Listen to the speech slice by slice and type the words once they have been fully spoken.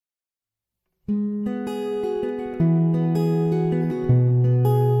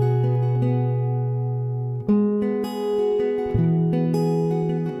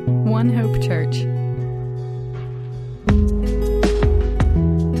Hope Church.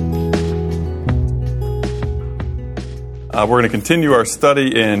 We're going to continue our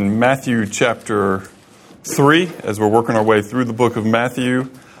study in Matthew chapter 3 as we're working our way through the book of Matthew.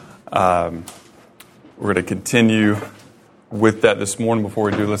 We're going to continue with that this morning. Before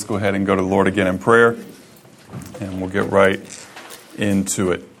we do, let's go ahead and go to the Lord again in prayer, and we'll get right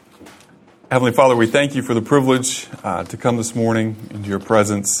into it. Heavenly Father, we thank you for the privilege to come this morning into your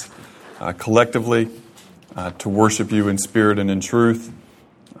presence collectively, to worship you in spirit and in truth,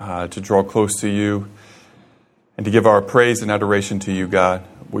 to draw close to you, and to give our praise and adoration to you, God.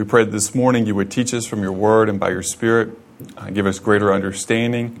 We pray that this morning you would teach us from your word and by your spirit, give us greater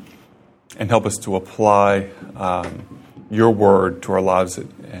understanding, and help us to apply your word to our lives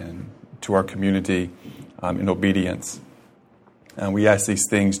and to our community in obedience. And we ask these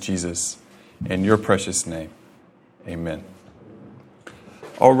things, Jesus, in your precious name. Amen.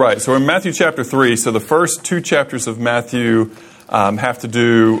 All right, so in Matthew chapter 3, so the first two chapters of Matthew have to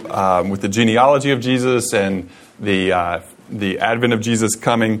do with the genealogy of Jesus and the advent of Jesus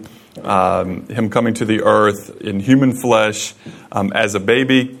coming, him coming to the earth in human flesh as a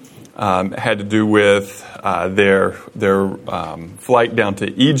baby. Had to do with their flight down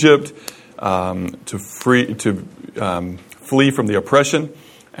to Egypt to flee from the oppression,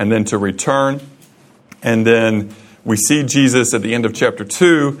 and then to return. And then we see Jesus at the end of chapter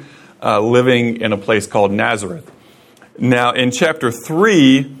 2 living in a place called Nazareth. Now, in chapter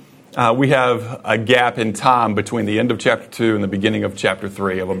 3, we have a gap in time between the end of chapter 2 and the beginning of chapter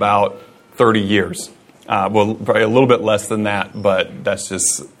 3 of about 30 years. Well, probably a little bit less than that, but that's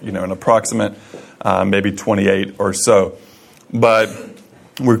just, an approximate, maybe 28 or so. But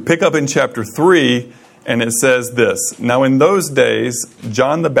we pick up in chapter 3, and it says this: "Now in those days,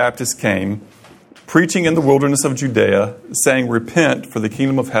 John the Baptist came, preaching in the wilderness of Judea, saying, 'Repent, for the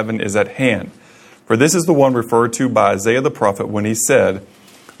kingdom of heaven is at hand.' For this is the one referred to by Isaiah the prophet when he said,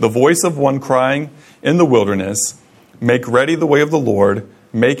 'The voice of one crying in the wilderness, make ready the way of the Lord,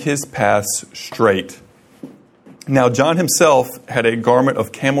 make his paths straight.' Now John himself had a garment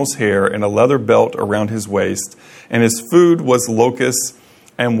of camel's hair and a leather belt around his waist, and his food was locusts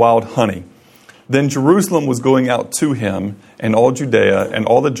and wild honey. Then Jerusalem was going out to him, and all Judea and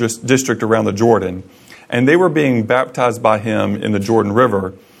all the district around the Jordan, and they were being baptized by him in the Jordan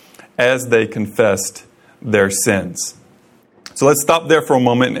River as they confessed their sins." So let's stop there for a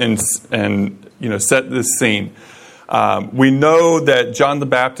moment and set this scene. We know that John the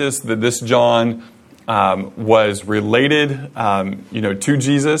Baptist, that this John was related, to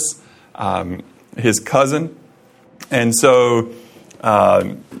Jesus, his cousin, and so.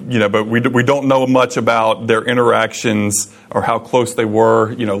 But we don't know much about their interactions or how close they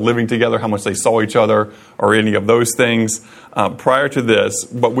were, living together, how much they saw each other, or any of those things prior to this.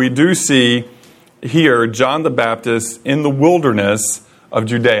 But we do see here John the Baptist in the wilderness of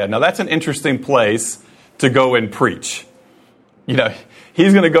Judea. Now that's an interesting place to go and preach.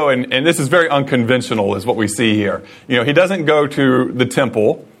 He's going to go and this is very unconventional, is what we see here. He doesn't go to the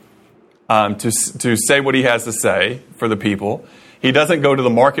temple to say what he has to say for the people. He doesn't go to the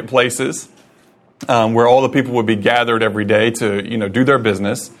marketplaces where all the people would be gathered every day to, do their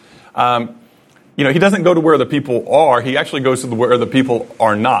business. He doesn't go to where the people are. He actually goes to where the people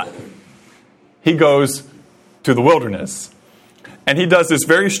are not. He goes to the wilderness. And he does this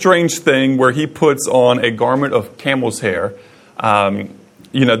very strange thing where he puts on a garment of camel's hair,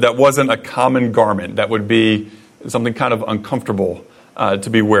 that wasn't a common garment. That would be something kind of uncomfortable to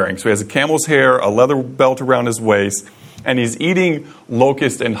be wearing. So he has a camel's hair, a leather belt around his waist, and he's eating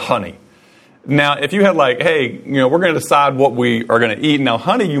locust and honey. Now, if you had hey, we're going to decide what we are going to eat. Now,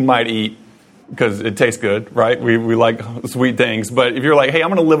 honey you might eat because it tastes good, right? We like sweet things. But if you're hey, I'm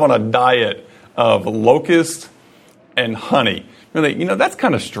going to live on a diet of locust and honey, you're that's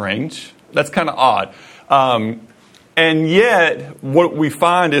kind of strange. That's kind of odd. And yet, what we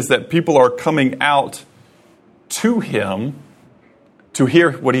find is that people are coming out to him to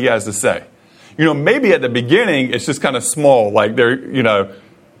hear what he has to say. Maybe at the beginning, it's just kind of small. They're, a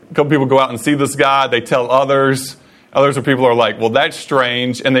couple people go out and see this guy. They tell others. Others of people are well, that's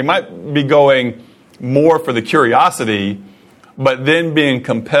strange. And they might be going more for the curiosity, but then being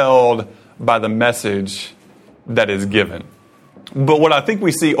compelled by the message that is given. But what I think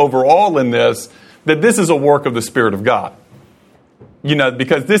we see overall in this, that this is a work of the Spirit of God.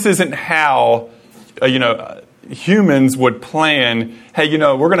 Because this isn't how, humans would plan, hey,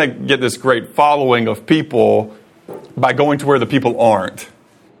 we're going to get this great following of people by going to where the people aren't.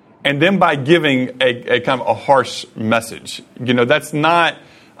 And then by giving a kind of a harsh message. That's not,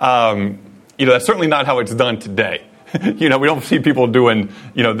 that's certainly not how it's done today. We don't see people doing,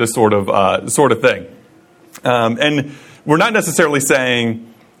 this sort of thing. And we're not necessarily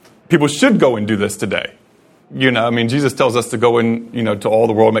saying people should go and do this today. Jesus tells us to go in, to all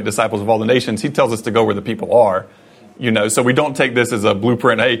the world, make disciples of all the nations. He tells us to go where the people are, so we don't take this as a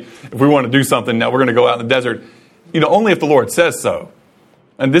blueprint. Hey, if we want to do something, now we're going to go out in the desert, only if the Lord says so.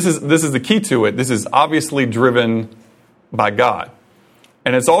 And this is the key to it. This is obviously driven by God.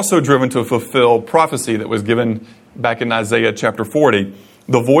 And it's also driven to fulfill prophecy that was given back in Isaiah chapter 40.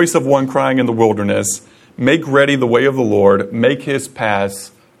 The voice of one crying in the wilderness, make ready the way of the Lord, make his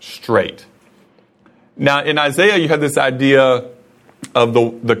paths straight. Now, in Isaiah, you have this idea of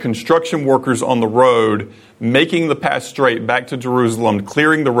the construction workers on the road making the path straight back to Jerusalem,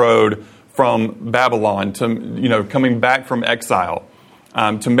 clearing the road from Babylon, to coming back from exile,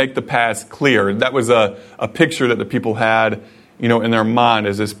 to make the paths clear. That was a picture that the people had, in their mind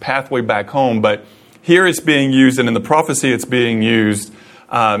as this pathway back home. But here it's being used, and in the prophecy it's being used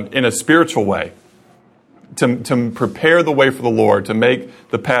in a spiritual way to prepare the way for the Lord, to make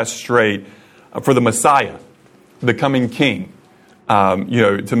the path straight for the Messiah, the coming King,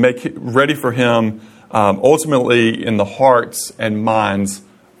 to make ready for him ultimately in the hearts and minds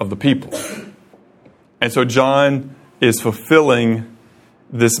of the people. And so John is fulfilling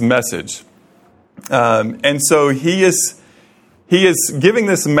this message. And so he is giving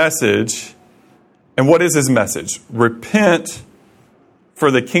this message. And what is his message? Repent,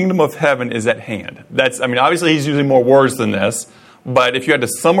 for the kingdom of heaven is at hand. Obviously he's using more words than this, but if you had to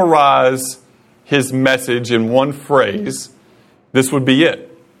summarize his message in one phrase, this would be it.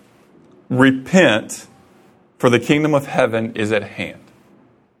 Repent, for the kingdom of heaven is at hand.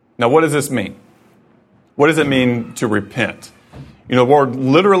 Now, what does this mean? What does it mean to repent? The word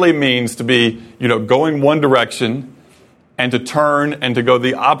literally means to be, going one direction and to turn and to go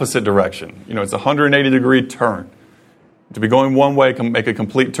the opposite direction. It's a 180-degree turn. To be going one way, make a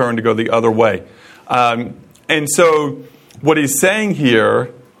complete turn to go the other way. And so what he's saying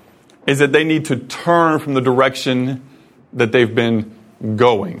here is that they need to turn from the direction that they've been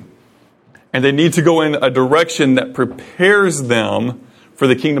going. And they need to go in a direction that prepares them for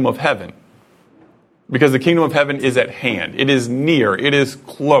the kingdom of heaven. Because the kingdom of heaven is at hand. It is near. It is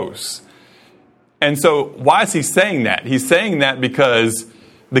close. And so why is he saying that? He's saying that because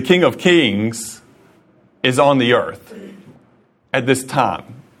the King of Kings is on the earth at this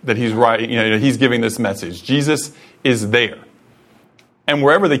time that he's writing, he's giving this message. Jesus is there. And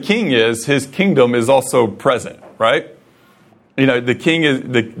wherever the king is, his kingdom is also present, right? The king is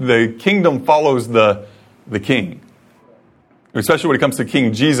the kingdom follows the king. Especially when it comes to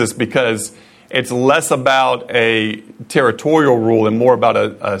King Jesus, because it's less about a territorial rule and more about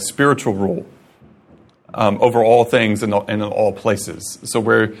a spiritual rule over all things and in all places. So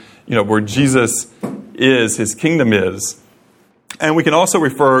where Jesus is, his kingdom is. And we can also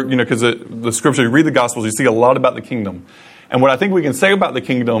refer, because the scripture, you read the Gospels, you see a lot about the kingdom. And what I think we can say about the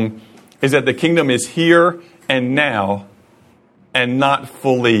kingdom is that the kingdom is here and now and not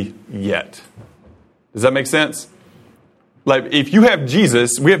fully yet. Does that make sense? Like, if you have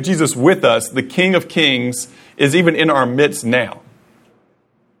Jesus, we have Jesus with us, the King of Kings is even in our midst now.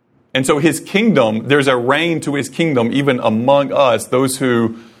 And so his kingdom, there's a reign to his kingdom even among us, those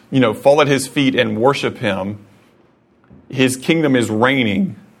who, fall at his feet and worship him. His kingdom is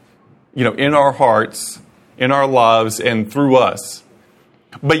reigning, in our hearts, in our lives, and through us.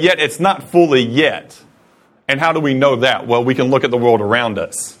 But yet it's not fully yet. And how do we know that? Well, we can look at the world around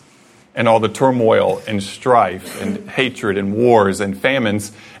us and all the turmoil and strife and hatred and wars and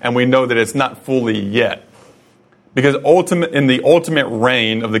famines, and we know that it's not fully yet. Because in the ultimate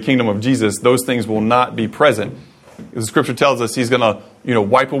reign of the kingdom of Jesus, those things will not be present. The scripture tells us he's going to,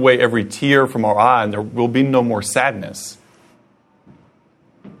 wipe away every tear from our eye, and there will be no more sadness.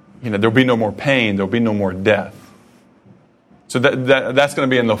 There'll be no more pain. There'll be no more death. So that's going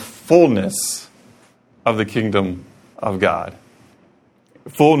to be in the fullness of the kingdom of God.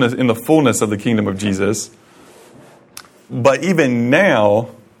 In the fullness of the kingdom of Jesus. But even now,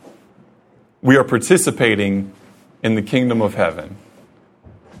 we are participating in the kingdom of heaven.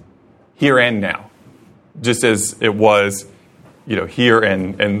 Here and now. Just as it was, here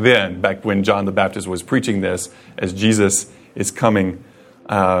and then, back when John the Baptist was preaching this, as Jesus is coming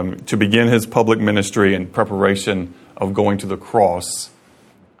to begin his public ministry in preparation of going to the cross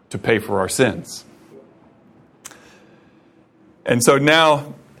to pay for our sins. And so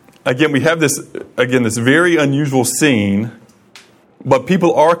now, again, we have this very unusual scene, but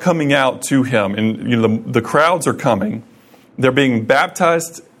people are coming out to him, and the crowds are coming. They're being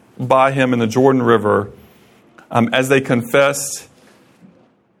baptized by him in the Jordan River as they confess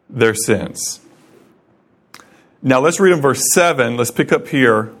their sins. Now let's read in verse 7. Let's pick up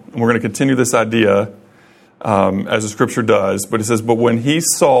here, and we're going to continue this idea as the scripture does. But it says, "But when he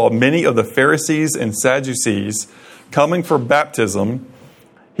saw many of the Pharisees and Sadducees coming for baptism,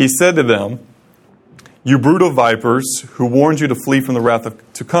 he said to them, 'You brood of vipers, who warned you to flee from the wrath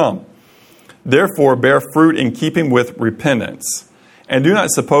to come? Therefore bear fruit in keeping with repentance. And do not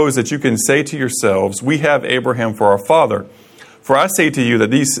suppose that you can say to yourselves, we have Abraham for our father. For I say to you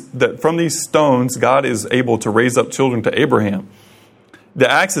that from these stones God is able to raise up children to Abraham. The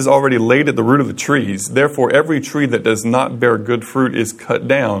axe is already laid at the root of the trees. Therefore every tree that does not bear good fruit is cut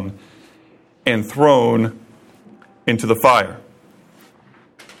down and thrown into the fire.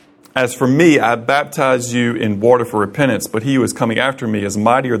 As for me, I baptize you in water for repentance, but he who is coming after me is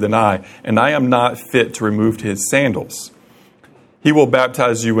mightier than I, and I am not fit to remove his sandals. He will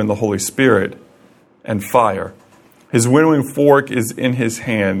baptize you in the Holy Spirit and fire. His winnowing fork is in his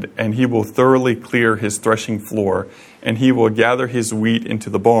hand, and he will thoroughly clear his threshing floor, and he will gather his wheat into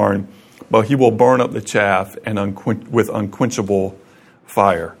the barn, but he will burn up the chaff with unquenchable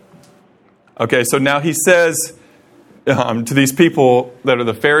fire.'" Okay, so now he says to these people that are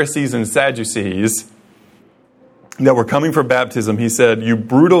the Pharisees and Sadducees that were coming for baptism, he said, "You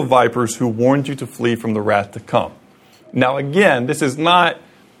brood of vipers, who warned you to flee from the wrath to come." Now again, this is not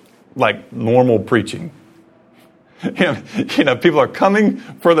like normal preaching. People are coming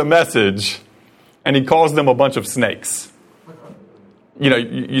for the message, and he calls them a bunch of snakes.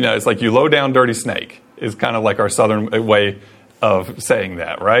 It's like, "You low down dirty snake," is kind of like our southern way of saying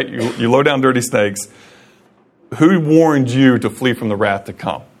that, right? You low down dirty snakes. Who warned you to flee from the wrath to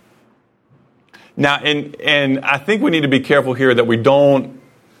come? Now, and I think we need to be careful here that we don't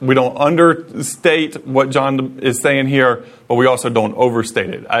understate what John is saying here, but we also don't overstate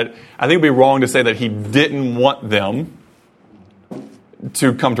it. I think it'd be wrong to say that he didn't want them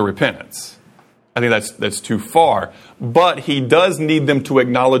to come to repentance. I think that's too far. But he does need them to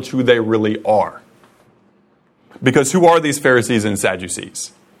acknowledge who they really are. Because who are these Pharisees and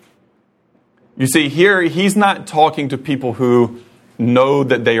Sadducees? You see, here he's not talking to people who know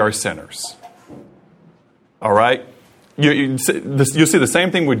that they are sinners. All right? You'll see the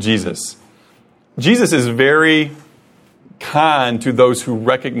same thing with Jesus. Jesus is very kind to those who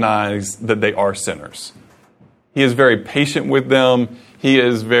recognize that they are sinners. He is very patient with them. He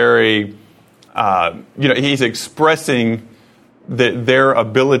is very, he's expressing their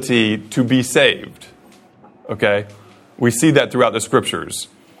ability to be saved. Okay? We see that throughout the scriptures.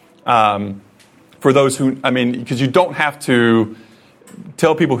 For those because you don't have to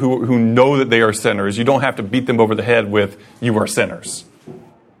tell people who know that they are sinners, you don't have to beat them over the head with, "You are sinners."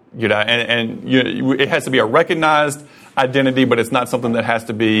 It has to be a recognized identity, but it's not something that has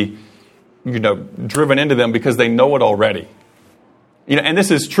to be, driven into them because they know it already. And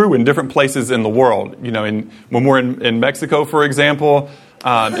this is true in different places in the world. When we're in Mexico, for example,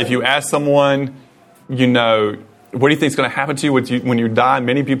 if you ask someone, what do you think is going to happen to you when you die?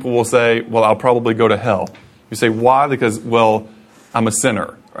 Many people will say, "Well, I'll probably go to hell." You say, "Why?" Because, "Well, I'm a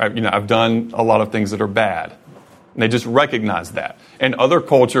sinner. Right? I've done a lot of things that are bad." And they just recognize that. And other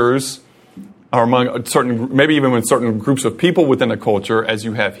cultures are among maybe even with certain groups of people within a culture, as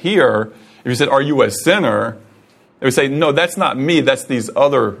you have here, if you said, "Are you a sinner?" they would say, "No, that's not me. That's these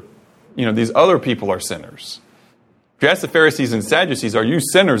other people are sinners." If you ask the Pharisees and Sadducees, "Are you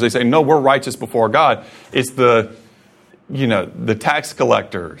sinners?" they say, "No, we're righteous before God." It's the tax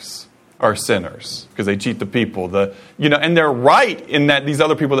collectors are sinners because they cheat the people. And they're right in that these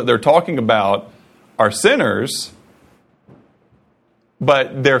other people that they're talking about are sinners,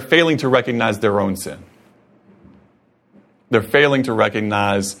 but they're failing to recognize their own sin. They're failing to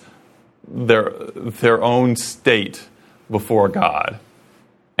recognize their own state before God,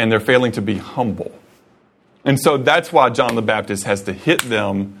 and they're failing to be humble. And so that's why John the Baptist has to hit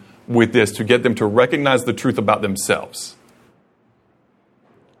them with this to get them to recognize the truth about themselves.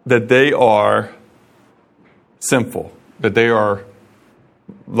 That they are sinful, that they are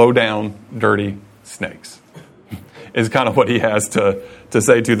low down, dirty snakes, is kind of what he has to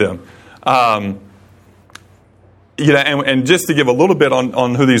say to them. And just to give a little bit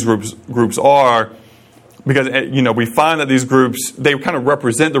on who these groups are, because we find that these groups, they kind of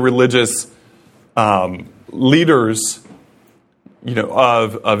represent the religious leaders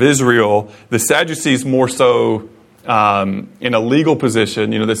of Israel. The Sadducees more so in a legal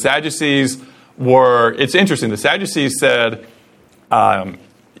position. The Sadducees it's interesting. The Sadducees said,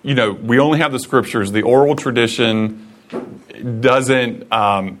 we only have the scriptures. The oral tradition doesn't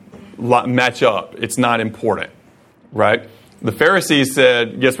match up. It's not important, right? The Pharisees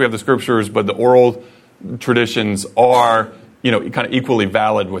said, yes, we have the scriptures, but the oral traditions are, kind of equally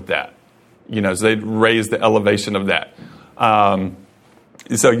valid with that. So they raise the elevation of that.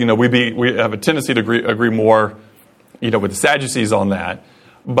 So we have a tendency to agree more, with the Sadducees on that.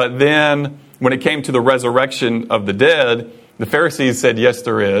 But then when it came to the resurrection of the dead, the Pharisees said, yes,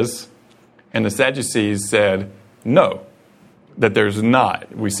 there is. And the Sadducees said, no, that there's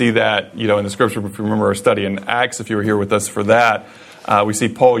not. We see that, in the scripture, if you remember our study in Acts, if you were here with us for that, we see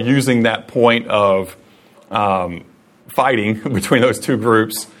Paul using that point of fighting between those two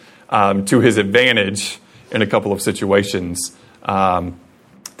groups to his advantage in a couple of situations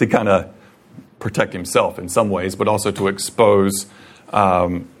to kind of protect himself in some ways, but also to expose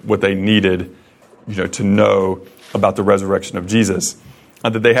what they needed, to know about the resurrection of Jesus,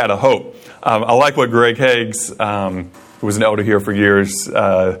 that they had a hope. I like what Greg Higgs, who was an elder here for years,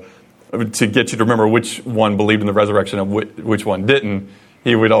 to get you to remember which one believed in the resurrection and which one didn't.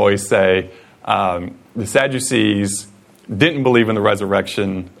 He would always say, the Sadducees didn't believe in the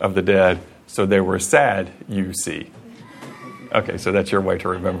resurrection of the dead, so they were sad, you see. Okay, so that's your way to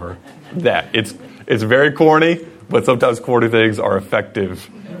remember that. It's very corny, but sometimes corny things are effective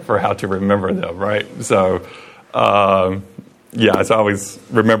for how to remember them, right? So, so I always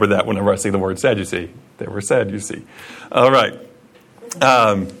remember that whenever I see the word Sadducee. They were sad, you see. All right.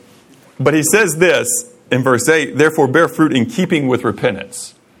 But he says this in verse 8, therefore bear fruit in keeping with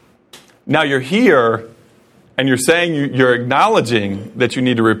repentance. Now you're here and you're saying you're acknowledging that you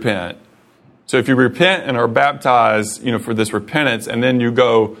need to repent. So if you repent and are baptized, for this repentance, and then you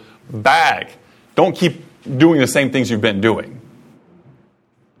go back, don't keep doing the same things you've been doing.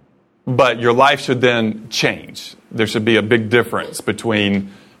 But your life should then change. There should be a big difference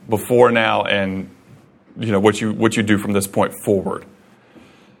between before now and what you do from this point forward.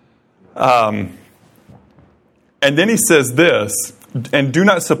 And then he says this, and do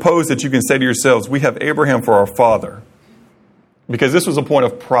not suppose that you can say to yourselves, we have Abraham for our father. Because this was a point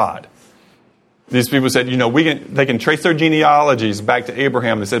of pride. These people said, they can trace their genealogies back to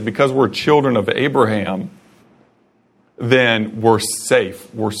Abraham. They said, because we're children of Abraham, then we're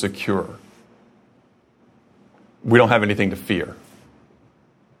safe, we're secure. We don't have anything to fear.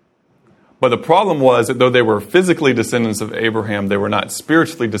 But the problem was that though they were physically descendants of Abraham, they were not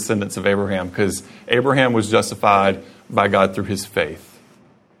spiritually descendants of Abraham, because Abraham was justified by God through his faith.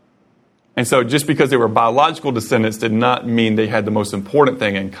 And so just because they were biological descendants did not mean they had the most important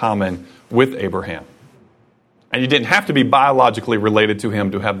thing in common with Abraham. And you didn't have to be biologically related to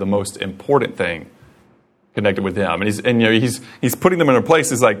him to have the most important thing connected with him. And he's putting them in a place.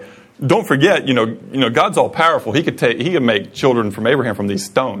 He's like, don't forget, God's all powerful. He could make children from Abraham from these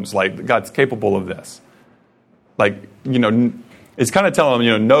stones. Like, God's capable of this. Like, it's kind of telling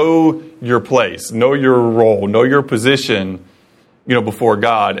them, know your place, know your role, know your position, before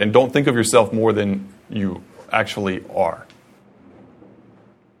God, and don't think of yourself more than you actually are.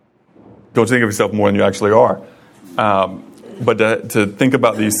 Don't think of yourself more than you actually are. But to think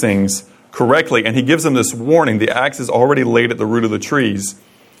about these things correctly. And he gives them this warning. The axe is already laid at the root of the trees.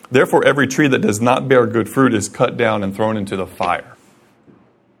 Therefore, every tree that does not bear good fruit is cut down and thrown into the fire.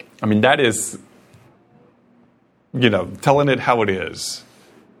 I mean, that is, telling it how it is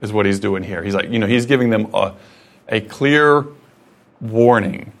what he's doing here. He's like, he's giving them a clear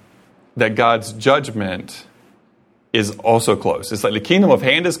warning that God's judgment is also close. It's like the kingdom of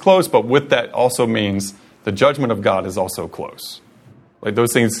hand is close, but with that also means the judgment of God is also close. Like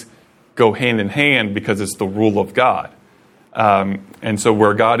those things go hand in hand because it's the rule of God. And so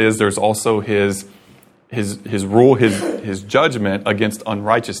where God is, there's also his rule, his judgment against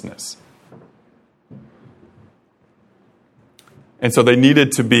unrighteousness. And so they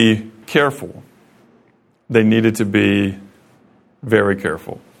needed to be careful. They needed to be very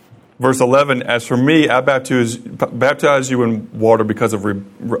careful. Verse 11, as for me, I baptize you in water because of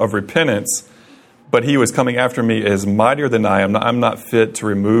repentance, but he who is coming after me is mightier than I am. I'm not fit to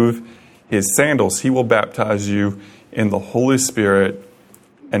remove his sandals. He will baptize you in the Holy Spirit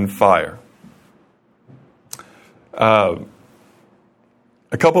and fire. A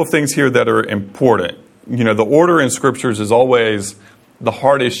couple of things here that are important. The order in scriptures is always the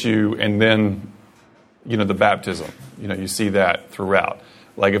heart issue and then, the baptism. You see that throughout.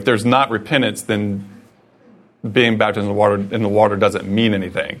 Like if there's not repentance, then being baptized in the water doesn't mean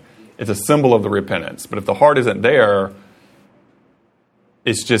anything. It's a symbol of the repentance. But if the heart isn't there,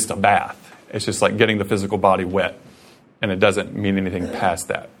 it's just a bath. It's just like getting the physical body wet. And it doesn't mean anything past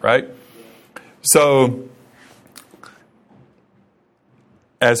that, right? So,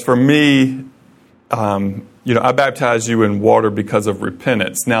 as for me, I baptize you in water because of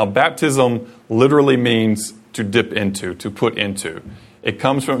repentance. Now, baptism literally means to dip into, to put into. It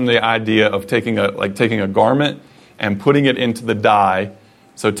comes from the idea of taking a garment and putting it into the dye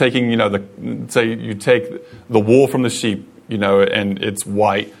So taking, say you take the wool from the sheep, and it's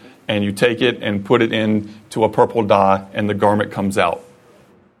white, and you take it and put it into a purple dye, and the garment comes out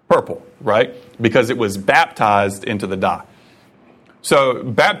purple, right? Because it was baptized into the dye. So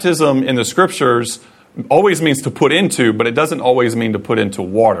baptism in the scriptures always means to put into, but it doesn't always mean to put into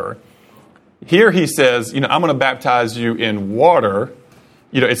water. Here he says, I'm going to baptize you in water.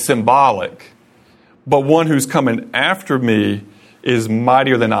 It's symbolic. But one who's coming after me is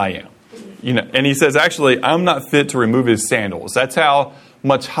mightier than I am. And he says, actually, I'm not fit to remove his sandals. That's how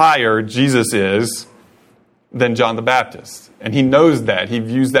much higher Jesus is than John the Baptist. And he knows that. He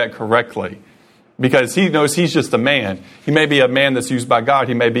views that correctly. Because he knows he's just a man. He may be a man that's used by God.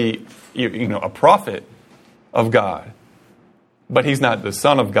 He may be, a prophet of God. But he's not the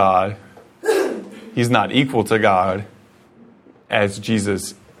Son of God. He's not equal to God as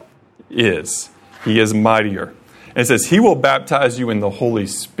Jesus is. He is mightier. And it says, he will baptize you in the Holy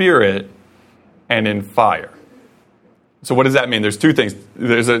Spirit and in fire. So what does that mean? There's two things.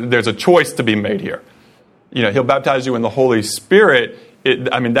 There's a choice to be made here. He'll baptize you in the Holy Spirit.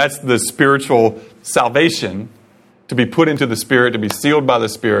 That's the spiritual salvation, to be put into the Spirit, to be sealed by the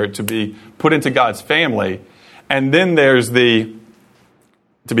Spirit, to be put into God's family. And then there's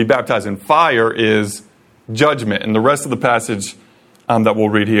to be baptized in fire is judgment. And the rest of the passage that we'll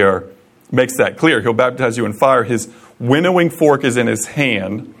read here makes that clear. He'll baptize you in fire. His winnowing fork is in his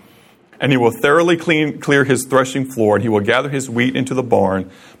hand, and he will thoroughly clear his threshing floor, and he will gather his wheat into the barn,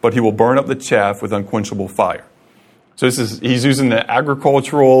 but he will burn up the chaff with unquenchable fire. So he's using the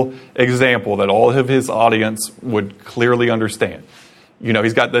agricultural example that all of his audience would clearly understand.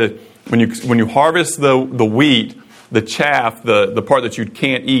 He's got when you harvest the wheat, the chaff, the part that you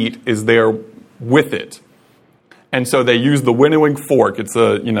can't eat, is there with it. And so they use the winnowing fork. It's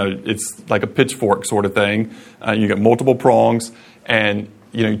it's like a pitchfork sort of thing. You get multiple prongs, and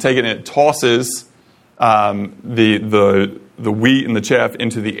you take it and it tosses the wheat and the chaff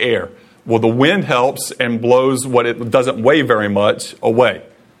into the air. Well, the wind helps and blows what it doesn't weigh very much away.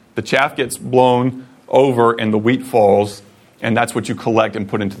 The chaff gets blown over and the wheat falls, and that's what you collect and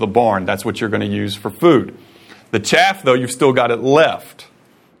put into the barn. That's what you're going to use for food. The chaff, though, you've still got it left.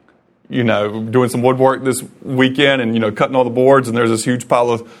 Doing some woodwork this weekend and, cutting all the boards, and there's this huge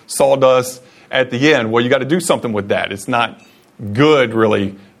pile of sawdust at the end. Well, you got to do something with that. It's not good,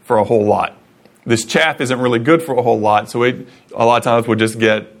 really, for a whole lot. This chaff isn't really good for a whole lot, so a lot of times we'll just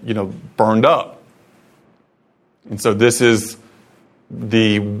get, burned up. And so this is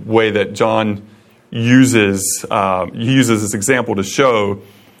the way that John uses this example to show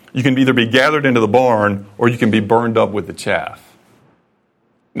you can either be gathered into the barn or you can be burned up with the chaff.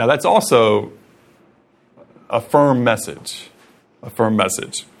 Now that's also a firm message. But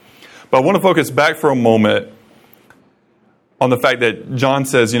I want to focus back for a moment on the fact that John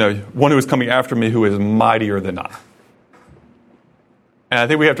says, one who is coming after me who is mightier than I. And I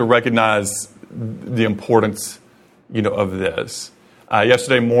think we have to recognize the importance, of this.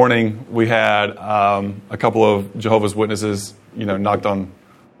 Yesterday morning, we had a couple of Jehovah's Witnesses, knocked on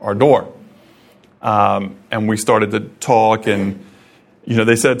our door. And we started to talk, and,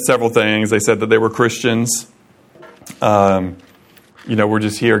 they said several things. They said that they were Christians. We're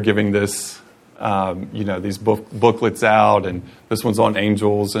just here giving this, these booklets out, and this one's on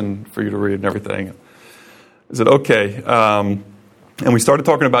angels and for you to read and everything. I said, okay. And we started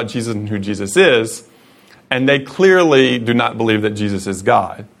talking about Jesus and who Jesus is, and they clearly do not believe that Jesus is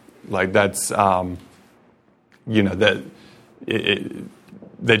God. Like that's, they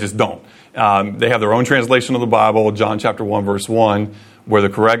just don't. They have their own translation of the Bible, John chapter 1, verse 1, where the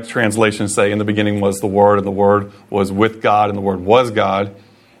correct translations say, in the beginning was the Word, and the Word was with God, and the Word was God.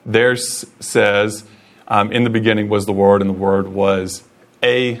 Theirs says, in the beginning was the Word, and the Word was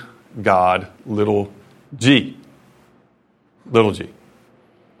a God, little g. Little g.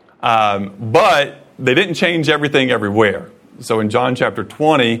 But they didn't change everything everywhere. So in John chapter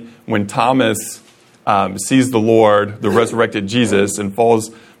 20, when Thomas sees the Lord, the resurrected Jesus, and falls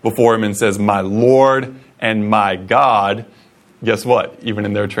before him and says, my Lord and my God, guess what? Even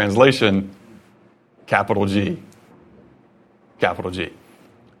in their translation, capital G. Capital G.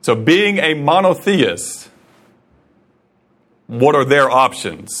 So being a monotheist, what are their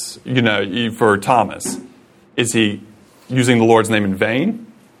options, for Thomas? Is he using the Lord's name in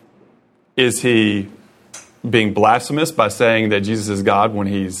vain? Is he being blasphemous by saying that Jesus is God when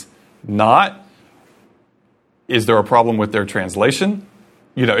he's not? Is there a problem with their translation?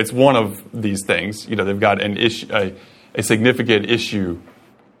 It's one of these things. They've got an issue, a significant issue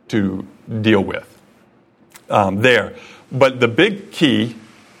to deal with there. But the big key,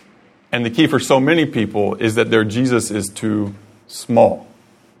 and the key for so many people, is that their Jesus is too small.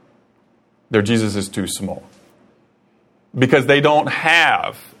 their Jesus is too small. Because they don't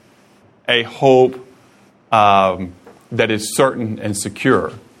have a hope that is certain and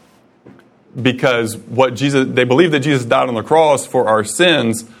secure. Because they believe that Jesus died on the cross for our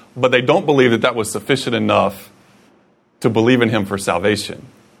sins, but they don't believe that that was sufficient enough to believe in him for salvation.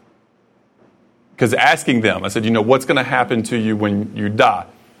 Because asking them, I said, what's going to happen to you when you die?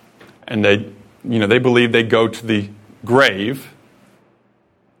 And they believe they go to the grave,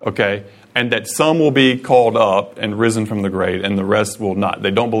 okay, and that some will be called up and risen from the grave, and the rest will not.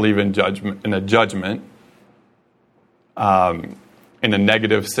 They don't believe in a judgment in a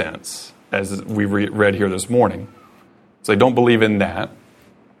negative sense, as we read here this morning. So they don't believe in that.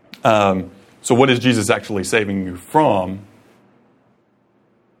 So what is Jesus actually saving you from?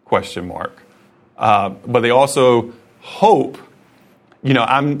 Question mark. But they also hope,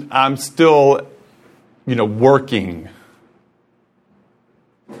 I'm still, working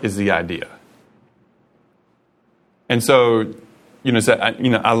is the idea. And so,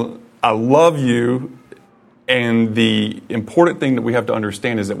 I love you, and the important thing that we have to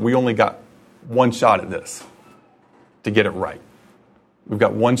understand is that we only got one shot at this to get it right. We've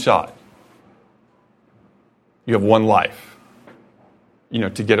got one shot. You have one life,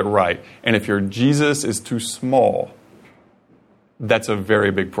 to get it right. And if your Jesus is too small, that's a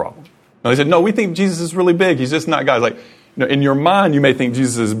very big problem. Now, they said, no, we think Jesus is really big. He's just not God. Like, in your mind, you may think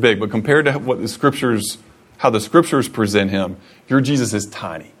Jesus is big, but compared to how the scriptures present him, your Jesus is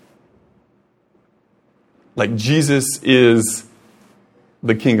tiny. Like, Jesus is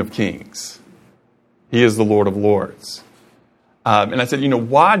the King of Kings. He is the Lord of Lords. And I said,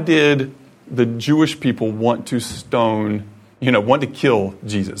 why did the Jewish people want to want to kill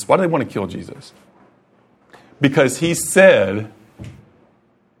Jesus? Why do they want to kill Jesus? Because he said,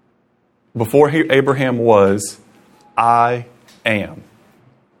 before Abraham was, I am.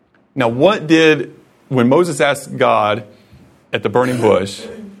 Now, when Moses asked God at the burning bush,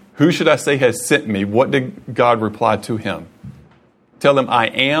 who should I say has sent me? What did God reply to him? Tell him, I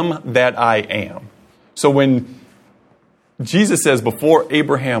am that I am. So when Jesus says, before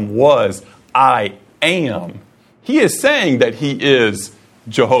Abraham was, I am, he is saying that he is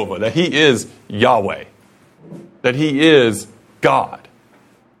Jehovah, that he is Yahweh, that he is God.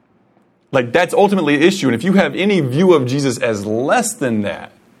 Like, that's ultimately the issue. And if you have any view of Jesus as less than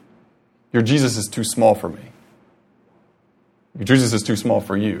that, your Jesus is too small for me. Your Jesus is too small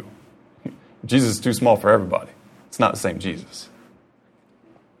for you. Jesus is too small for everybody. It's not the same Jesus.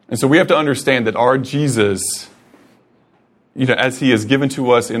 And so we have to understand that our Jesus, as he is given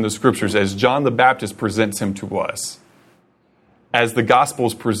to us in the scriptures, as John the Baptist presents him to us, as the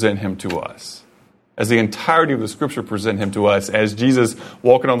Gospels present him to us, as the entirety of the scripture present him to us, as Jesus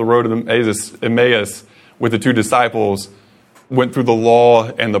walking on the road of Emmaus with the two disciples went through the law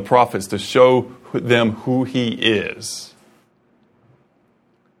and the prophets to show them who he is,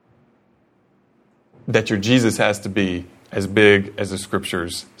 that your Jesus has to be as big as the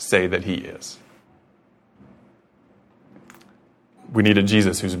scriptures say that he is. We need a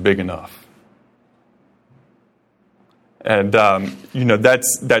Jesus who's big enough. And,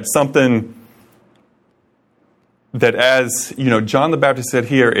 that's something that, as, John the Baptist said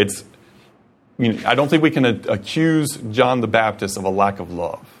here, I don't think we can accuse John the Baptist of a lack of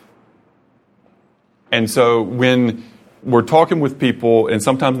love. And so when we're talking with people, and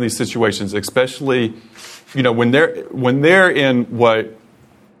sometimes in these situations, especially, when they're in what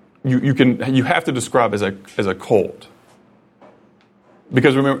you have to describe as a cult.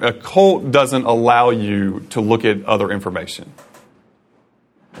 Because remember, a cult doesn't allow you to look at other information.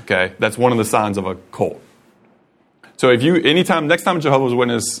 Okay? That's one of the signs of a cult. So next time a Jehovah's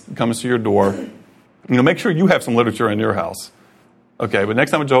Witness comes to your door, make sure you have some literature in your house. Okay, but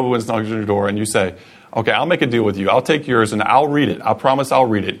next time a Jehovah's Witness knocks on your door and you say, okay, I'll make a deal with you. I'll take yours and I'll read it. I promise I'll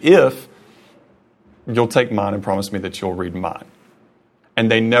read it if you'll take mine and promise me that you'll read mine.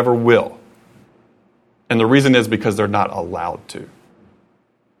 And they never will. And the reason is because they're not allowed to.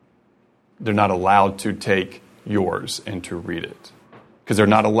 They're not allowed to take yours and to read it. Because they're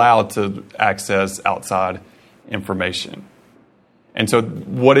not allowed to access outside information. And so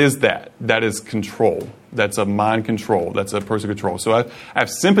what is that? That is control. That's a mind control. That's a person control. So I have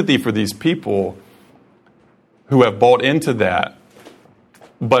sympathy for these people who have bought into that.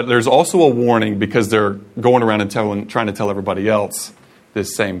 But there's also a warning because they're going around and trying to tell everybody else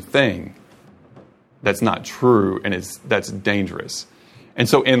this same thing. That's not true, and that's dangerous. And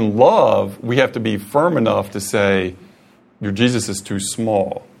so in love, we have to be firm enough to say, your Jesus is too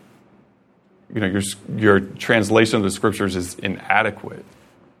small. Your translation of the scriptures is inadequate.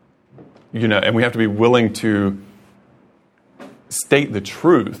 And we have to be willing to state the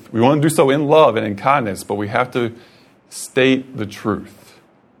truth. We want to do so in love and in kindness, but we have to state the truth.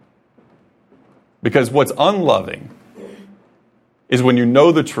 Because what's unloving is when you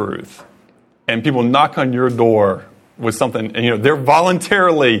know the truth and people knock on your door with something, and they're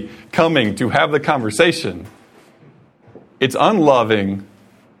voluntarily coming to have the conversation. It's unloving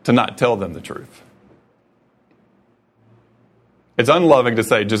to not tell them the truth. It's unloving to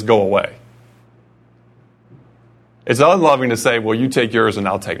say, just go away. It's unloving to say, well, you take yours and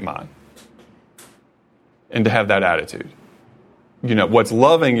I'll take mine. And to have that attitude. What's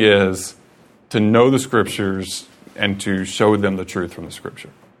loving is to know the Scriptures and to show them the truth from the Scripture.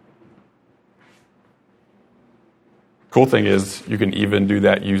 Cool thing is, you can even do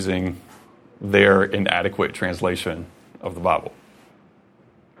that using their inadequate translation of the Bible.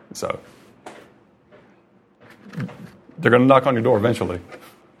 So, they're going to knock on your door eventually.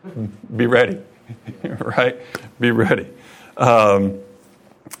 Be ready, right? Be ready. So,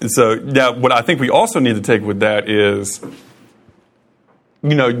 what I think we also need to take with that is,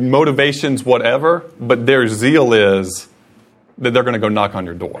 motivations, whatever, but their zeal is that they're going to go knock on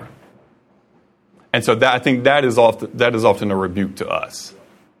your door. And so I think that is often a rebuke to us.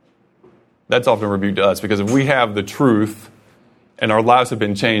 That's often a rebuke to us, because if we have the truth and our lives have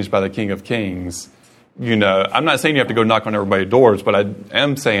been changed by the King of Kings, I'm not saying you have to go knock on everybody's doors, but I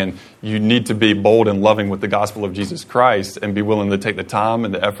am saying you need to be bold and loving with the gospel of Jesus Christ and be willing to take the time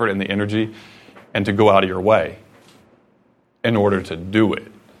and the effort and the energy and to go out of your way in order to do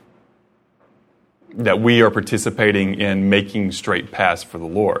it. That we are participating in making straight paths for the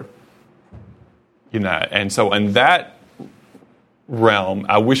Lord. And so in that realm,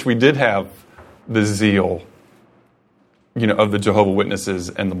 I wish we did have the zeal, of the Jehovah's Witnesses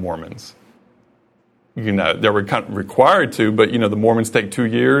and the Mormons. They were kind of required to, but, the Mormons take 2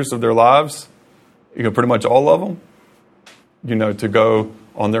 years of their lives, pretty much all of them, to go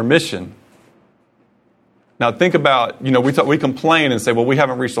on their mission. Now think about, we complain and say, well, we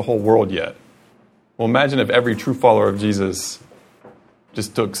haven't reached the whole world yet. Well, imagine if every true follower of Jesus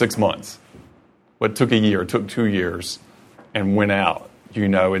just took 6 months. What took a year, took 2 years, and went out,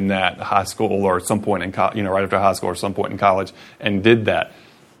 in that high school or some point in right after high school or some point in college, and did that.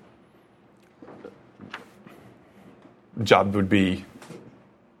 The job would be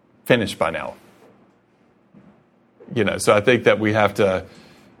finished by now. So I think that we have to,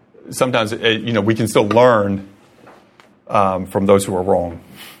 sometimes, we can still learn from those who are wrong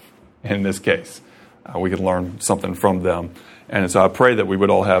in this case. We can learn something from them. And so I pray that we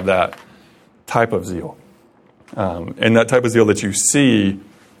would all have that type of zeal. And that type of zeal that you see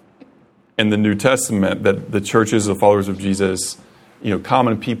in the New Testament, that the churches of followers of Jesus,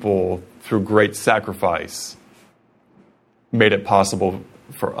 common people through great sacrifice made it possible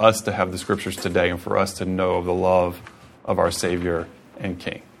for us to have the Scriptures today and for us to know of the love of our Savior and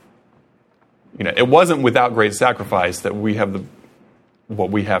King. It wasn't without great sacrifice that we have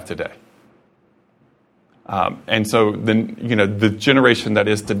what we have today. And so then, the generation that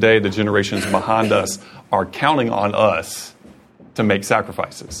is today, the generations behind us, are counting on us to make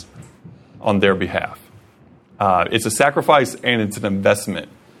sacrifices on their behalf. It's a sacrifice and it's an investment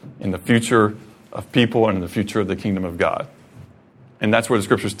in the future of people and in the future of the kingdom of God. And that's where the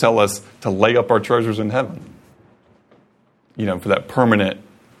Scriptures tell us to lay up our treasures in heaven, for that permanent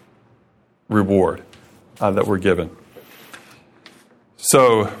reward that we're given.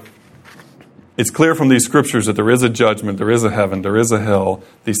 So, it's clear from these Scriptures that there is a judgment, there is a heaven, there is a hell.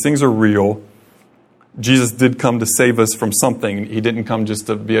 These things are real. Jesus did come to save us from something. He didn't come just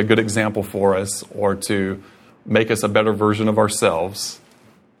to be a good example for us or to make us a better version of ourselves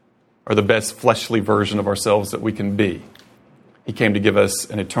or the best fleshly version of ourselves that we can be. He came to give us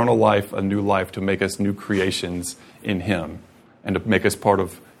an eternal life, a new life, to make us new creations in Him and to make us part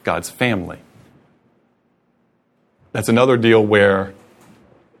of God's family. That's another deal where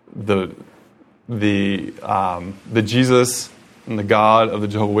the Jesus and the God of the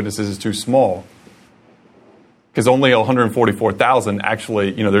Jehovah's Witnesses is too small. Because only 144,000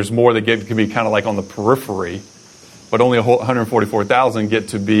 actually, there's more that can be kind of like on the periphery, but only 144,000 get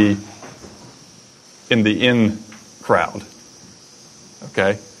to be in the in crowd.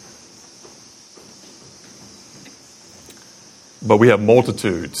 Okay? But we have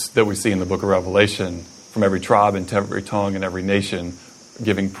multitudes that we see in the book of Revelation from every tribe and every tongue and every nation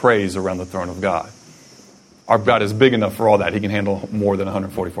giving praise around the throne of God. Our God is big enough for all that. He can handle more than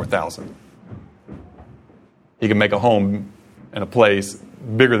 144,000. He can make a home and a place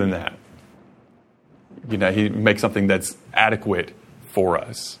bigger than that. He makes something that's adequate for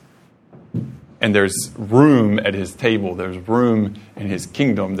us. And there's room at His table. There's room in His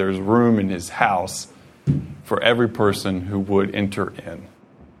kingdom. There's room in His house for every person who would enter in.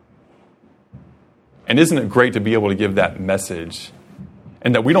 And isn't it great to be able to give that message?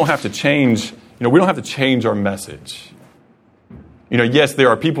 And that we don't have to change, we don't have to change our message. Yes, there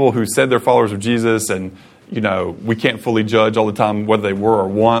are people who said they're followers of Jesus, and, we can't fully judge all the time whether they were or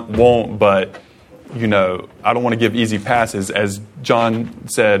won't, but, I don't want to give easy passes. As John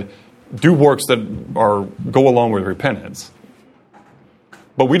said, do works that go along with repentance.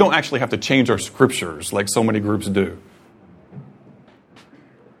 But we don't actually have to change our scriptures like so many groups do.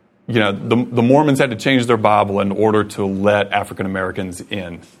 The Mormons had to change their Bible in order to let African Americans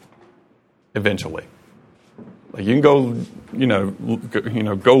in eventually. Like you can go look at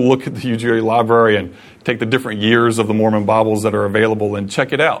the UGA library and take the different years of the Mormon Bibles that are available and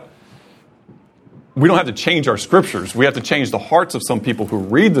check it out. We don't have to change our scriptures. We have to change the hearts of some people who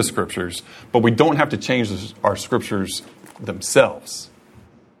read the scriptures, but we don't have to change our scriptures themselves.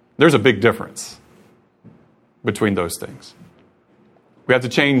 There's a big difference between those things. We have to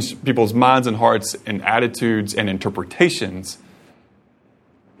change people's minds and hearts and attitudes and interpretations,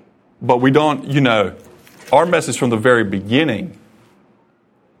 but we don't, our message from the very beginning,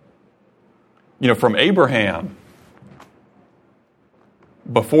 from Abraham,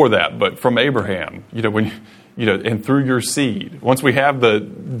 before that, but from Abraham, and through your seed, once we have the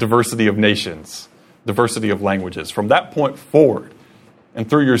diversity of nations, diversity of languages, from that point forward, and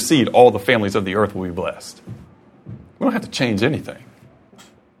through your seed, all the families of the earth will be blessed. We don't have to change anything.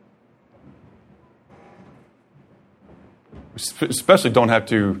 We especially don't have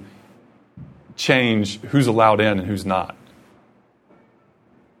to change who's allowed in and who's not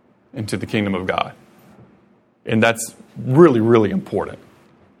into the kingdom of God. And that's really, really important.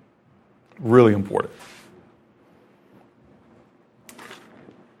 Really important.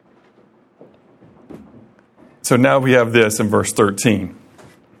 So now we have this in verse 13.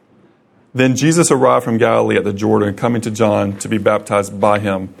 Then Jesus arrived from Galilee at the Jordan, coming to John to be baptized by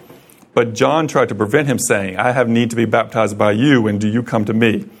him. But John tried to prevent him, saying, I have need to be baptized by you, and do you come to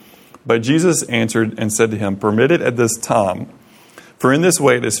me? But Jesus answered and said to him, Permit it at this time, for in this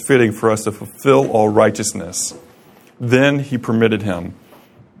way it is fitting for us to fulfill all righteousness. Then he permitted him.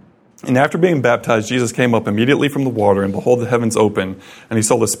 And after being baptized, Jesus came up immediately from the water, and behold, the heavens opened, and he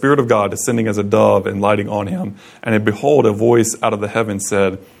saw the Spirit of God descending as a dove and lighting on him. And behold, a voice out of the heavens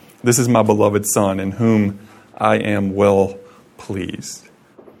said, This is my beloved Son, in whom I am well pleased.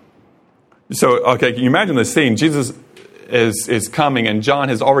 So, okay, can you imagine this scene? Jesus is coming, and John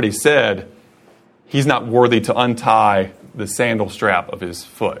has already said he's not worthy to untie the sandal strap of his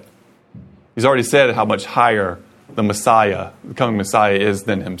foot. He's already said how much higher the Messiah, the coming Messiah, is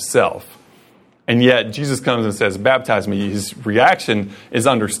than himself. And yet, Jesus comes and says, baptize me. His reaction is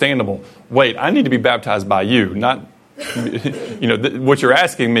understandable. Wait, I need to be baptized by you. Not, what you're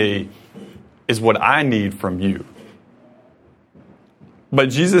asking me is what I need from you. But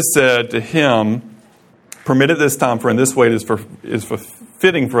Jesus said to him, Permit it this time, for in this way it is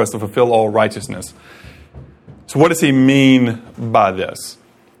fitting for us to fulfill all righteousness. So what does he mean by this?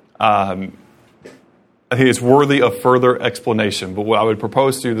 I think it's worthy of further explanation. But what I would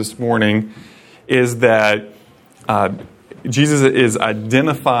propose to you this morning is that Jesus is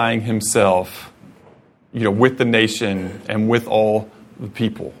identifying himself, with the nation and with all the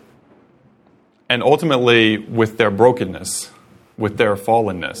people. And ultimately with their brokenness, with their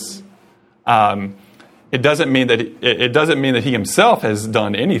fallenness. It doesn't mean that he himself has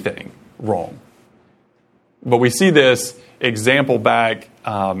done anything wrong. But we see this example back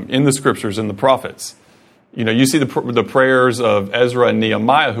in the scriptures, in the prophets. You see the prayers of Ezra and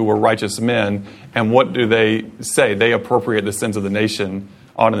Nehemiah, who were righteous men, and what do they say? They appropriate the sins of the nation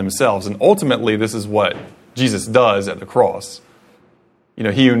onto themselves. And ultimately, this is what Jesus does at the cross.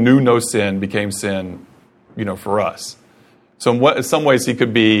 He who knew no sin became sin, for us. So in some ways he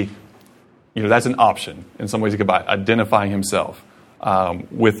could be, that's an option. In some ways he could be identifying himself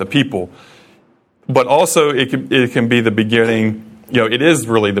with the people. But also it can be the beginning, it is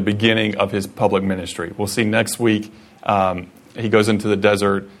really the beginning of his public ministry. We'll see next week he goes into the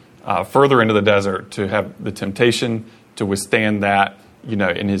desert, further into the desert to have the temptation to withstand that,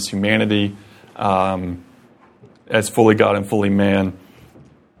 in his humanity as fully God and fully man.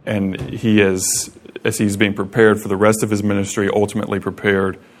 And he is, as he's being prepared for the rest of his ministry, ultimately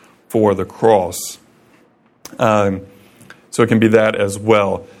prepared for the cross. So it can be that as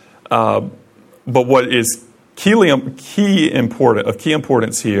well. But what is of key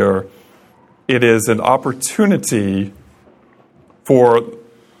importance here, it is an opportunity for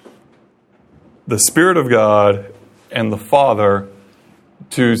the Spirit of God and the Father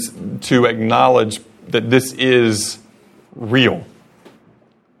to acknowledge that this is real,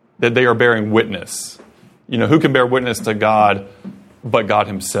 that they are bearing witness. who can bear witness to God but God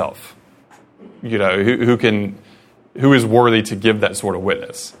himself? Who is worthy to give that sort of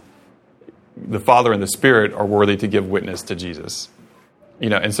witness? The Father and the Spirit are worthy to give witness to Jesus.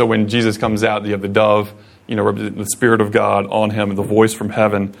 And so when Jesus comes out, you have the dove, the Spirit of God on him, and the voice from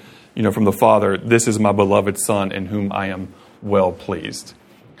heaven, from the Father, "This is my beloved Son in whom I am well pleased."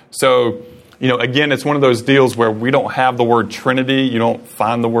 So, again, it's one of those deals where we don't have the word Trinity. You don't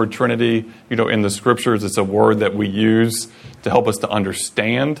find the word Trinity, in the Scriptures. It's a word that we use to help us to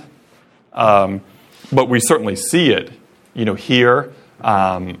understand. But we certainly see it, here.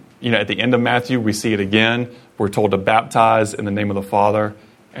 At the end of Matthew, we see it again. We're told to baptize in the name of the Father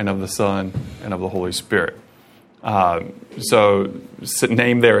and of the Son and of the Holy Spirit. So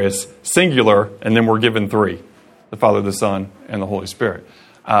name there is singular, and then we're given three: the Father, the Son, and the Holy Spirit.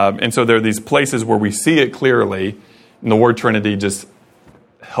 And so there are these places where we see it clearly, and the word Trinity just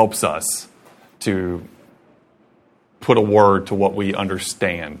helps us to put a word to what we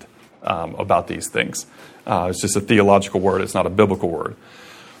understand about these things. It's just a theological word. It's not a biblical word.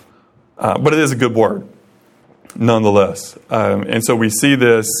 But it is a good word, nonetheless. And so we see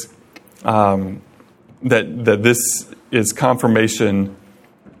this, that this is confirmation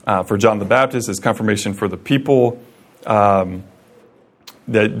for John the Baptist, is confirmation for the people,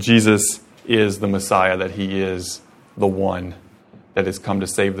 that Jesus is the Messiah, that he is the one that has come to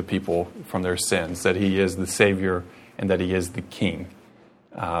save the people from their sins, that he is the Savior, and that he is the King,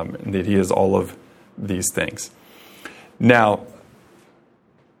 and that he is all of these things. Now,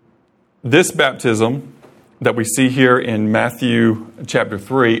 this baptism that we see here in Matthew chapter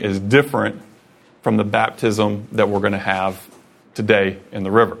 3 is different from the baptism that we're going to have today in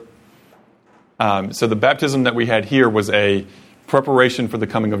the river. So the baptism that we had here was a preparation for the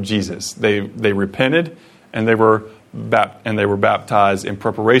coming of Jesus. They repented and they were baptized in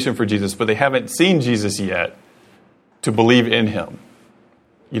preparation for Jesus, but they haven't seen Jesus yet to believe in him.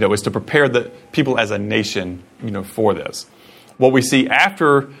 Is to prepare the people as a nation, for this. What we see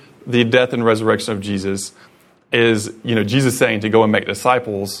after the death and resurrection of Jesus is, Jesus saying to go and make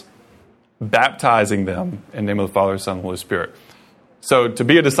disciples, baptizing them in the name of the Father, Son, and Holy Spirit. So to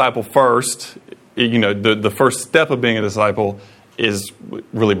be a disciple first, the first step of being a disciple is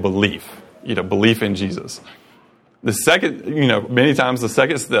really belief, belief in Jesus. The second, many times the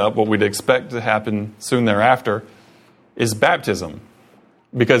second step, what we'd expect to happen soon thereafter, is baptism,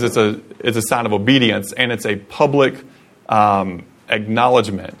 because it's a sign of obedience, and it's a public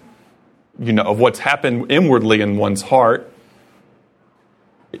acknowledgement, of what's happened inwardly in one's heart,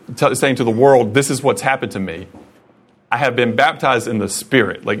 saying to the world, this is what's happened to me. I have been baptized in the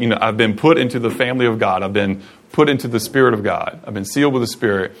Spirit. I've been put into the family of God. I've been put into the Spirit of God. I've been sealed with the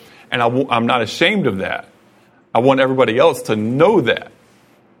Spirit. And I'm not ashamed of that. I want everybody else to know that.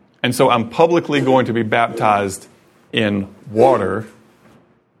 And so I'm publicly going to be baptized in water,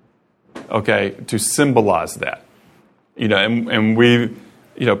 to symbolize that. And we,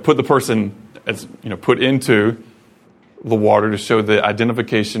 put the person, as put into the water to show the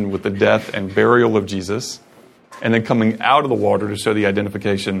identification with the death and burial of Jesus, and then coming out of the water to show the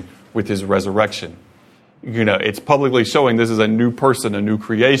identification with his resurrection. It's publicly showing this is a new person, a new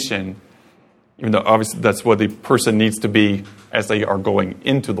creation, even though obviously that's what the person needs to be as they are going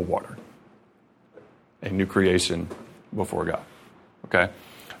into the water. A new creation before God. Okay?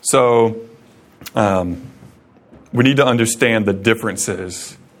 So, we need to understand the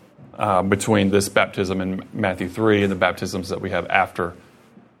differences between this baptism in Matthew 3 and the baptisms that we have after,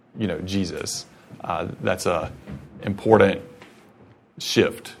 Jesus. That's a important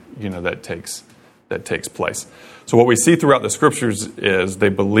shift, that takes place. So what we see throughout the Scriptures is they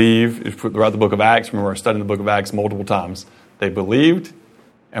believe, throughout the book of Acts, remember I studied the book of Acts multiple times, they believed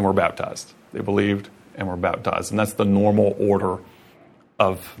and were baptized. They believed and were baptized. And that's the normal order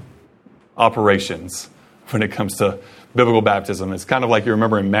of operations when it comes to biblical baptism. It's kind of like you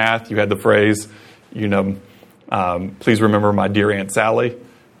remember in math, you had the phrase, please remember my dear Aunt Sally,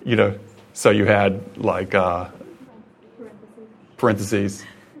 So you had parentheses.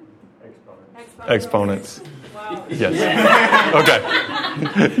 Exponents. Wow. Yes. Okay.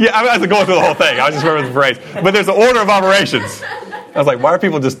 Yeah, I wasn't going through the whole thing. I was just remembering the phrase. But there's an order of operations. I was like, why are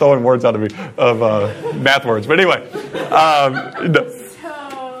people just throwing words out of me, math words? But anyway.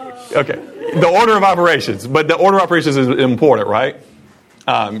 Okay. The order of operations. But the order of operations is important, right?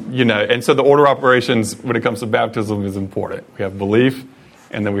 And so the order of operations when it comes to baptism is important. We have belief,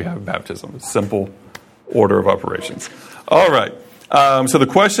 and then we have baptism. Simple order of operations. All right. So the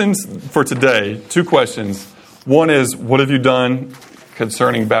questions for today, 2 questions. One is, what have you done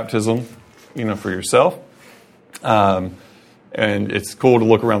concerning baptism, for yourself? And it's cool to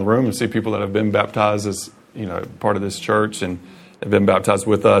look around the room and see people that have been baptized part of this church and have been baptized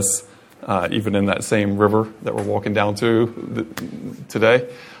with us, even in that same river that we're walking down to today.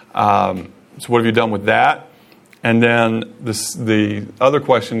 So what have you done with that? And then the other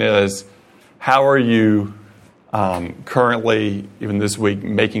question is, how are you currently, even this week,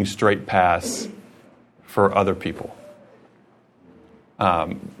 making straight paths for other people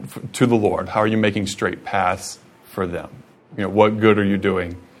to the Lord? How are you making straight paths for them? What good are you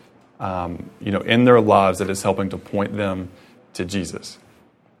doing, in their lives that is helping to point them to Jesus?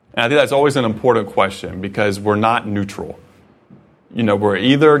 And I think that's always an important question because we're not neutral. We're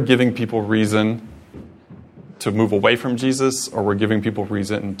either giving people reason to move away from Jesus or we're giving people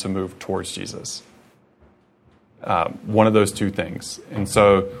reason to move towards Jesus. One of those two things. And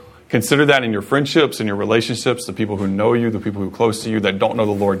so consider that in your friendships, in your relationships, the people who know you, the people who are close to you that don't know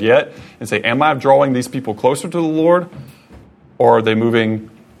the Lord yet, and say, am I drawing these people closer to the Lord? Or are they moving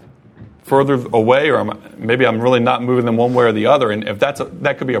further away? Or maybe I'm really not moving them one way or the other. And if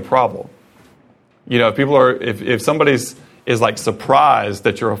that could be a problem. If people are, if somebody is like surprised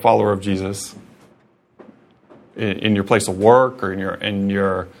that you're a follower of Jesus in your place of work or in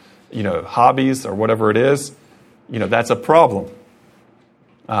your hobbies or whatever it is, that's a problem.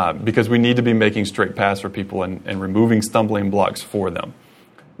 Because we need to be making straight paths for people and removing stumbling blocks for them.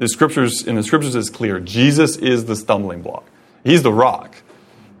 In the scriptures is clear. Jesus is the stumbling block. He's the rock.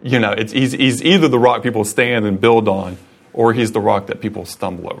 He's either the rock people stand and build on, or he's the rock that people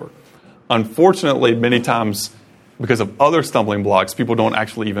stumble over. Unfortunately, many times, because of other stumbling blocks, people don't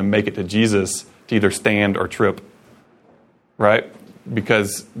actually even make it to Jesus to either stand or trip, right?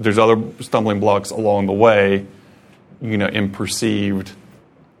 Because there's other stumbling blocks along the way, in perceived,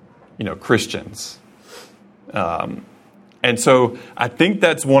 Christians. And so I think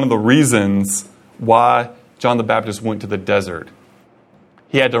that's one of the reasons why John the Baptist went to the desert.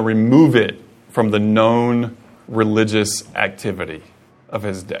 He had to remove it from the known religious activity of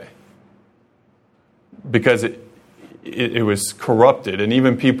his day. Because it was corrupted. And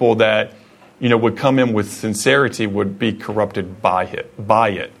even people that, would come in with sincerity would be corrupted by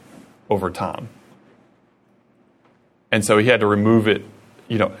it over time. And so he had to remove it,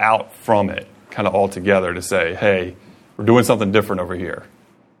 out from it kind of altogether to say, hey, we're doing something different over here.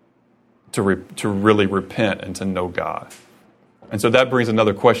 To really repent and to know God. And so that brings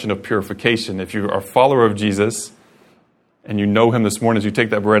another question of purification. If you are a follower of Jesus and you know him this morning as you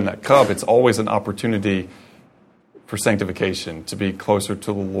take that bread and that cup, it's always an opportunity for sanctification, to be closer to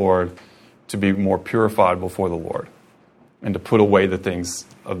the Lord, to be more purified before the Lord, and to put away the things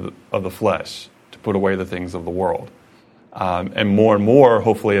of the flesh, to put away the things of the world. And more,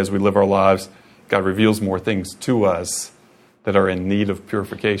 hopefully, as we live our lives, God reveals more things to us that are in need of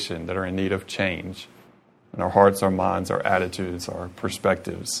purification, that are in need of change. In our hearts, our minds, our attitudes, our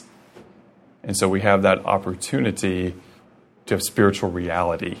perspectives. And so we have that opportunity to have spiritual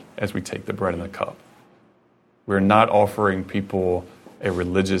reality as we take the bread and the cup. We're not offering people a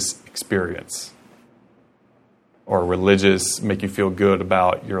religious experience or a religious make you feel good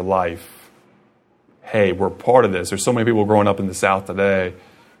about your life. Hey, we're part of this. There's so many people growing up in the South today,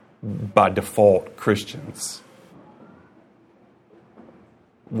 by default, Christians.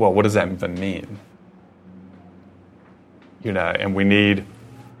 Well, what does that even mean? And we need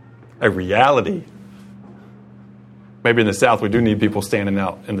a reality. Maybe in the South we do need people standing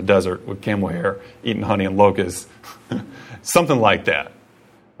out in the desert with camel hair, eating honey and locusts. Something like that.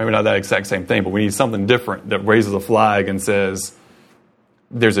 Maybe not that exact same thing, but we need something different that raises a flag and says,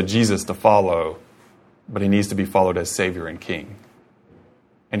 there's a Jesus to follow, but he needs to be followed as Savior and King.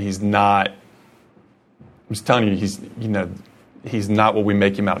 And he's not, I'm just telling you, he's not what we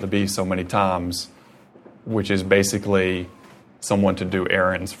make him out to be so many times, which is basically someone to do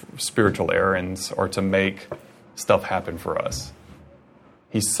errands, spiritual errands, or to make stuff happen for us.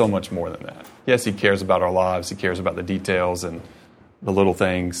 He's so much more than that. Yes, he cares about our lives. He cares about the details and the little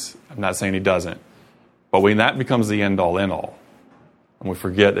things. I'm not saying he doesn't. But when that becomes the end-all, end-all, and we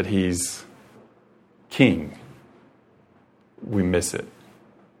forget that he's king, we miss it.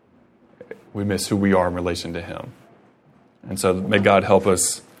 We miss who we are in relation to him. And so may God help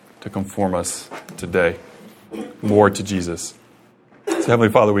us to conform us today more to Jesus. So Heavenly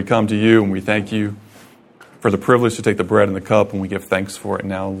Father, we come to you and we thank you for the privilege to take the bread and the cup, and we give thanks for it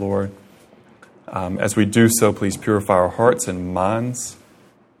now, Lord. As we do so, please purify our hearts and minds.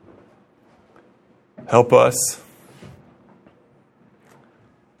 Help us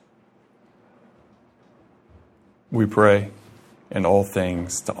we pray in all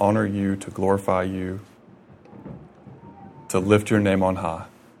things to honor you, to glorify you, to lift your name on high.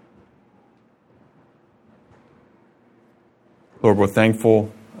 Lord, we're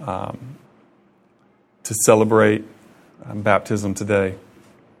thankful to to celebrate baptism today,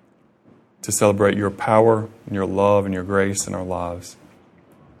 to celebrate your power and your love and your grace in our lives.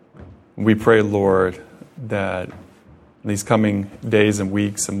 We pray, Lord, that in these coming days and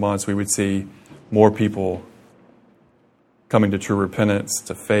weeks and months, we would see more people coming to true repentance,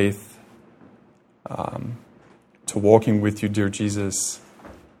 to faith, to walking with you, dear Jesus.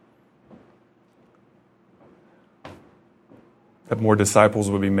 That more disciples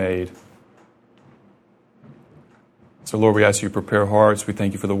would be made. So, Lord, we ask you to prepare hearts. We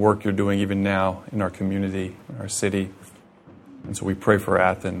thank you for the work you're doing even now in our community, in our city. And so we pray for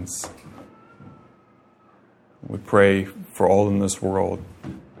Athens. We pray for all in this world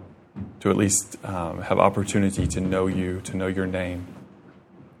to at least have opportunity to know you, to know your name.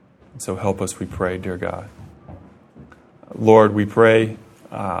 And so help us, we pray, dear God. Lord, we pray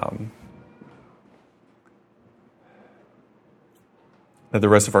that the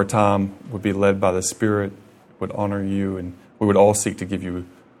rest of our time would be led by the Spirit, would honor you, and we would all seek to give you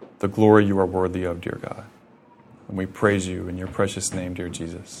the glory you are worthy of, dear God. And we praise you in your precious name, dear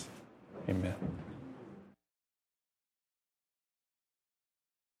Jesus. Amen.